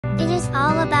is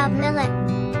all about millet.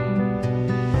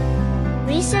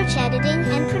 Research, editing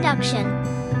and production,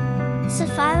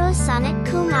 Safaru Sanath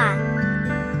Kumar.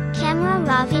 Camera,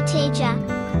 Ravi Teja.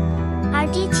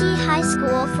 RDT High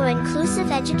School for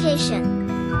Inclusive Education.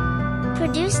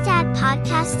 Produced at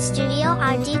Podcast Studio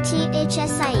RDT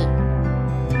HSIE.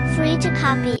 Free to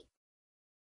copy.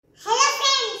 Hello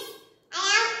friends, I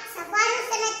am Safaru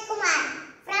Sanath Kumar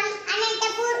from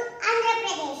Anantapur, Andhra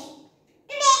Pradesh.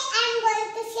 Today I am going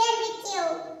to share with you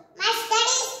my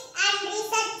studies and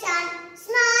research on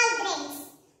small grains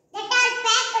that are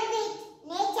packed with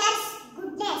nature's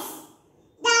goodness,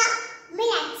 the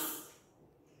millets.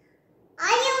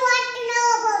 All you want to know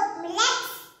about millets?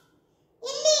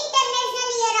 In the International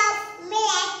Year of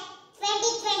Millet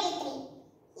 2023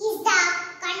 is the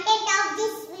content of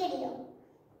this video.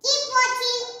 Keep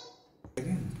watching.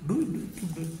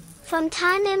 From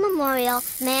time immemorial,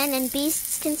 man and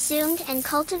beasts consumed and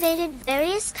cultivated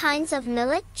various kinds of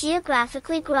millet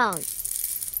geographically grown.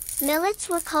 Millets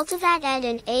were cultivated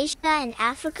in Asia and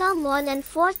Africa more than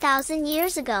 4,000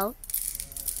 years ago,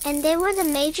 and they were the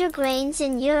major grains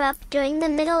in Europe during the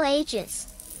Middle Ages.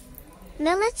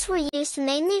 Millets were used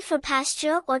mainly for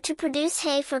pasture or to produce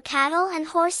hay for cattle and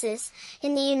horses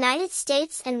in the United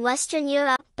States and Western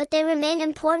Europe, but they remain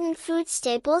important food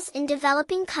staples in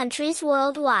developing countries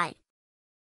worldwide.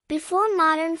 Before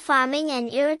modern farming and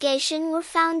irrigation were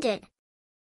founded,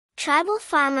 tribal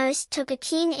farmers took a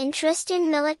keen interest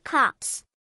in millet crops,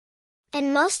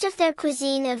 and most of their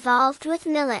cuisine evolved with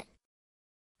millet.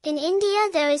 In India,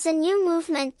 there is a new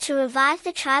movement to revive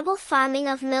the tribal farming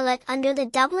of millet under the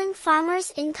Doubling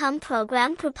Farmers' Income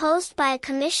Program proposed by a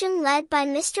commission led by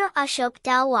Mr. Ashok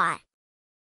Dalwai.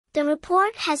 The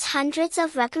report has hundreds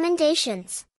of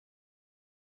recommendations.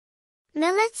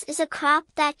 Millets is a crop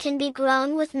that can be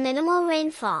grown with minimal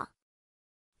rainfall.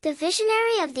 The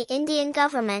visionary of the Indian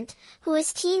government, who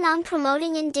is keen on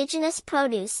promoting indigenous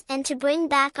produce and to bring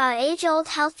back our age-old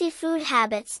healthy food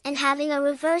habits and having a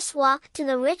reverse walk to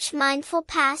the rich mindful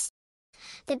past,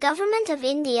 the Government of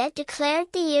India declared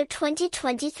the year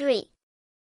 2023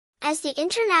 as the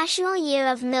International Year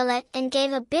of Millet and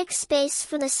gave a big space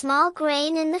for the small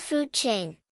grain in the food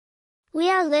chain. We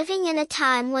are living in a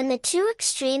time when the two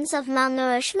extremes of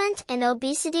malnourishment and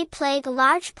obesity plague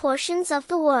large portions of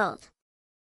the world.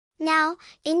 Now,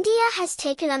 India has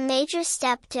taken a major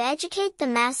step to educate the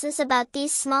masses about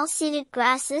these small-seeded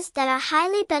grasses that are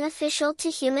highly beneficial to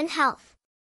human health.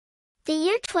 The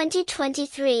year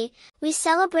 2023, we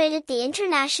celebrated the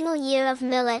International Year of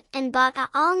Millet and brought an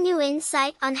all-new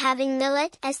insight on having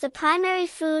millet as the primary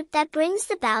food that brings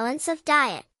the balance of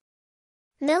diet.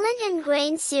 Millet and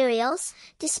grain cereals,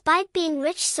 despite being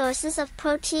rich sources of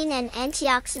protein and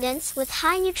antioxidants with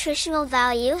high nutritional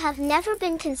value, have never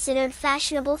been considered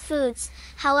fashionable foods.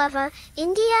 However,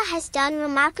 India has done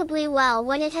remarkably well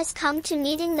when it has come to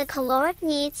meeting the caloric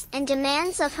needs and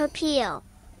demands of her PO.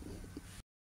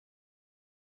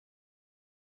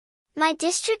 My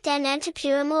district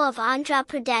Anantapuramu of Andhra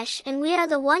Pradesh, and we are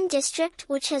the one district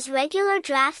which has regular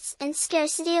droughts and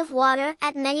scarcity of water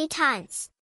at many times.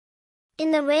 In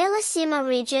the Rayalaseema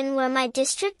region where my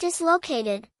district is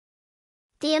located,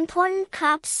 the important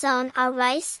crops sown are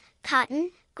rice,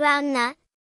 cotton, groundnut,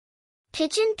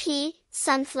 pigeon pea,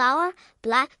 sunflower,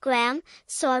 black gram,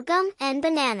 sorghum, and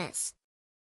bananas.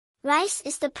 Rice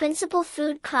is the principal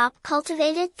food crop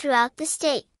cultivated throughout the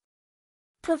state,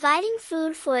 providing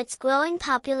food for its growing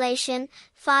population,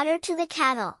 fodder to the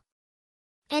cattle,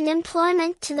 and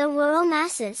employment to the rural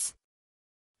masses.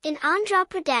 In Andhra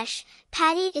Pradesh,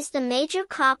 paddy is the major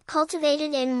crop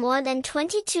cultivated in more than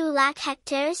 22 lakh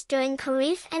hectares during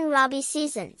Kharif and Rabi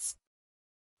seasons.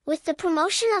 With the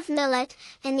promotion of millet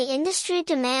and the industry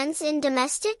demands in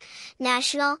domestic,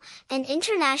 national, and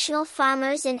international,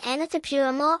 farmers in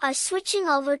Anantapuramu are switching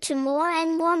over to more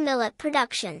and more millet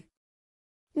production.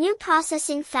 New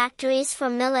processing factories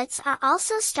for millets are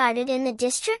also started in the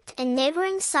district and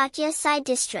neighboring Satya Sai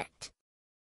district.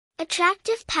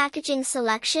 Attractive packaging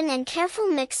selection and careful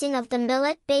mixing of the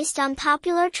millet based on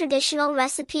popular traditional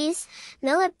recipes,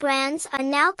 millet brands are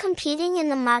now competing in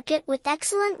the market with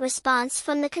excellent response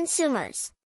from the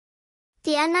consumers.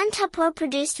 The Anantapur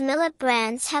produced millet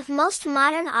brands have most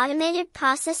modern automated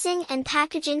processing and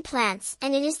packaging plants,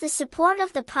 and it is the support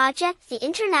of the project the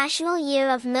International Year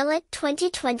of Millet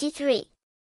 2023.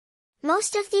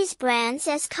 Most of these brands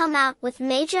has come out with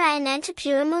major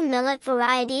Anantapuramu millet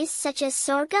varieties such as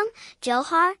sorghum,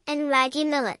 johar, and ragi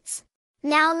millets.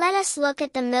 Now let us look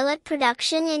at the millet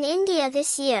production in India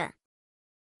this year.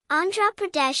 Andhra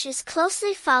Pradesh is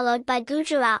closely followed by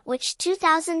Gujarat, which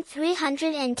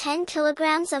 2,310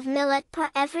 kilograms of millet per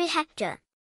every hectare.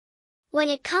 When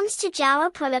it comes to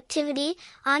jowar productivity,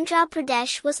 Andhra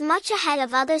Pradesh was much ahead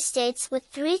of other states with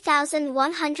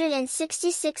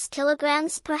 3,166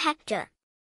 kilograms per hectare.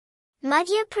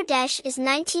 Madhya Pradesh is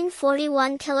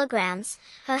 1941 kilograms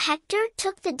per hectare,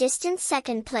 took the distant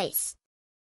second place.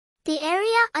 The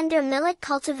area under millet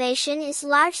cultivation is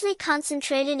largely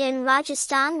concentrated in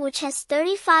Rajasthan, which has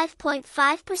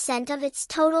 35.5% of its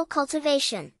total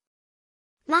cultivation.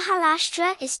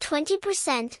 Maharashtra is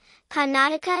 20%,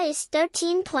 Karnataka is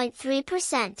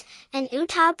 13.3%, and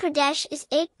Uttar Pradesh is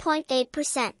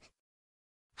 8.8%.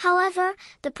 However,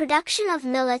 the production of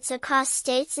millets across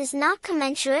states is not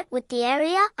commensurate with the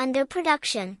area under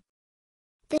production.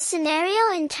 The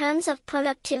scenario in terms of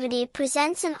productivity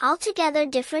presents an altogether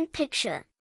different picture.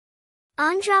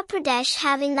 Andhra Pradesh,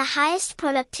 having the highest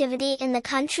productivity in the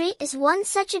country, is one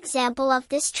such example of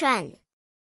this trend.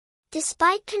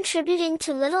 Despite contributing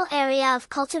to little area of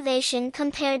cultivation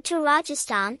compared to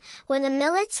Rajasthan, where the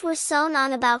millets were sown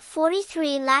on about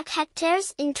 43 lakh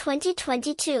hectares in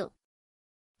 2022.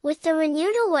 With the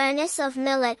renewed awareness of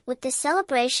millet with the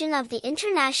celebration of the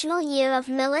International Year of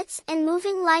Millets and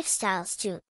moving lifestyles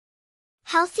to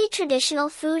healthy traditional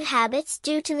food habits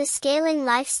due to the scaling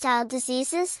lifestyle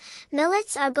diseases,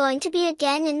 millets are going to be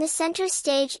again in the center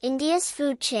stage India's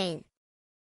food chain.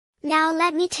 Now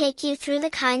let me take you through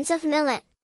the kinds of millet.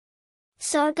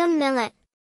 Sorghum millet.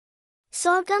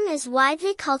 Sorghum is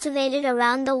widely cultivated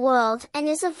around the world and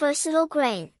is a versatile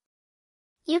grain.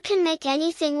 You can make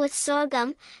anything with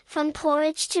sorghum, from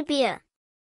porridge to beer.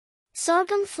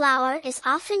 Sorghum flour is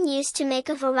often used to make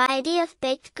a variety of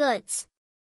baked goods,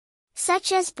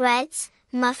 such as breads,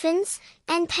 muffins,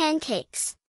 and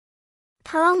pancakes.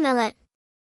 Pearl millet.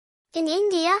 In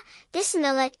India, this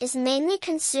millet is mainly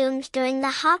consumed during the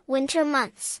hot winter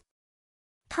months.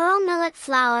 Pearl millet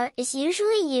flour is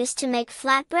usually used to make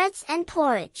flatbreads and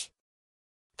porridge.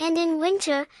 And in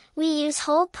winter, we use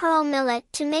whole pearl millet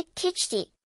to make khichdi.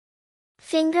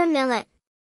 Finger millet.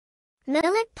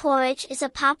 Millet porridge is a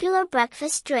popular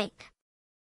breakfast drink.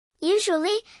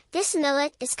 Usually, this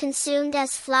millet is consumed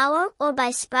as flour or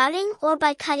by sprouting or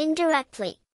by cutting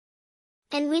directly.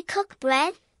 And we cook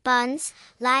bread, buns,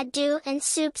 laddu and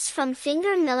soups from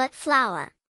finger millet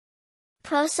flour.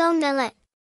 Proso millet.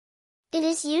 It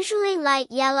is usually light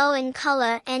yellow in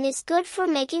color and is good for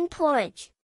making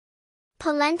porridge,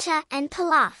 polenta and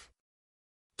pilaf.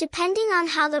 Depending on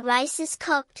how the rice is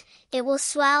cooked, it will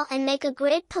swell and make a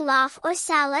great pilaf or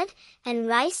salad, and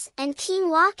rice and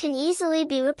quinoa can easily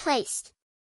be replaced.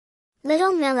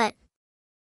 Little millet.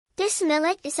 This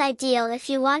millet is ideal if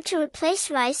you want to replace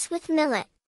rice with millet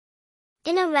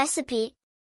in a recipe.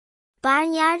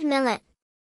 Barnyard millet.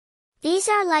 These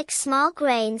are like small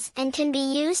grains and can be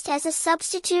used as a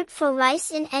substitute for rice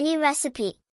in any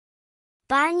recipe.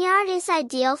 Barnyard is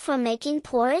ideal for making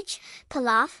porridge,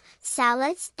 pilaf,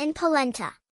 salads, and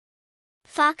polenta.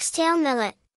 Foxtail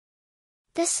millet.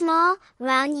 The small,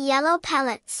 round yellow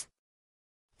pellets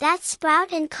that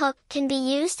sprout and cook can be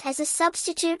used as a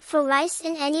substitute for rice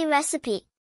in any recipe.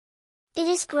 It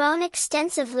is grown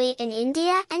extensively in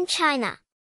India and China.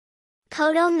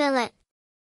 Kodo millet.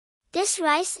 This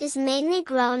rice is mainly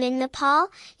grown in Nepal,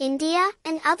 India,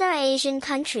 and other Asian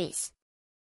countries.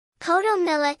 Kodo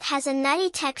millet has a nutty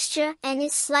texture and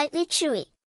is slightly chewy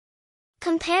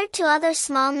compared to other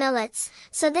small millets,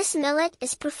 so this millet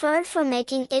is preferred for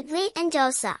making idli and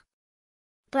dosa.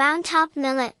 Brown top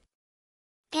millet.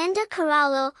 Anda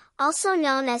Karalu, also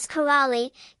known as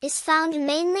Karali, is found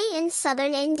mainly in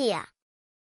southern India.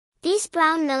 These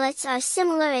brown millets are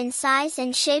similar in size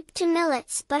and shape to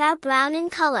millets but are brown in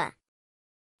color.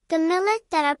 The millet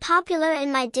that are popular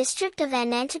in my district of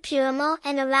Anantapuramu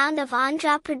and around of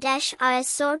Andhra Pradesh are as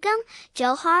sorghum,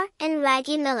 jowar, and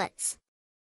ragi millets.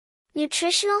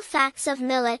 Nutritional facts of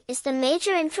millet is the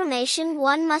major information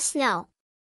one must know.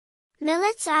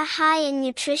 Millets are high in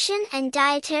nutrition and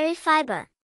dietary fiber.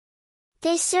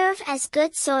 They serve as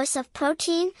good source of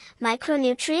protein,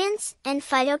 micronutrients, and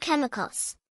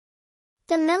phytochemicals.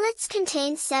 The millets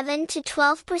contain 7 to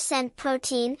 12%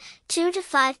 protein, 2 to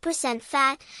 5%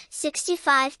 fat,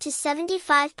 65 to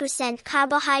 75%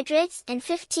 carbohydrates, and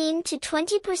 15 to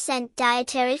 20%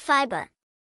 dietary fiber.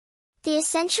 The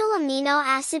essential amino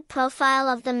acid profile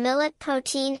of the millet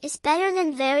protein is better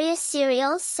than various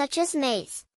cereals such as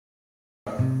maize.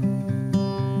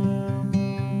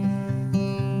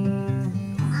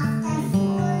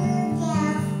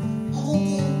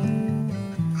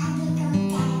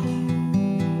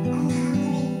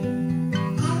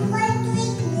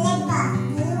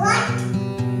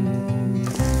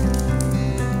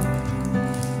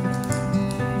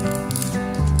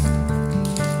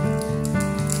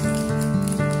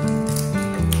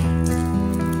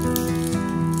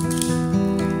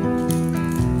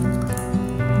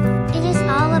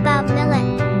 of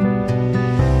Millet.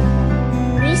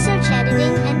 Research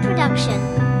editing and production,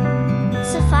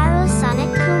 Safaru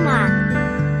Sanath Kumar.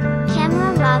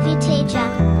 Camera Ravi Teja.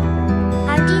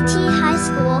 RDT High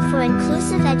School for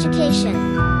Inclusive Education.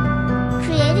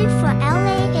 Created for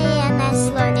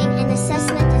LAAMS Learning and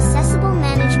Assessment Assessable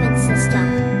Management System.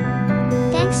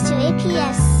 Thanks to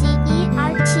APSC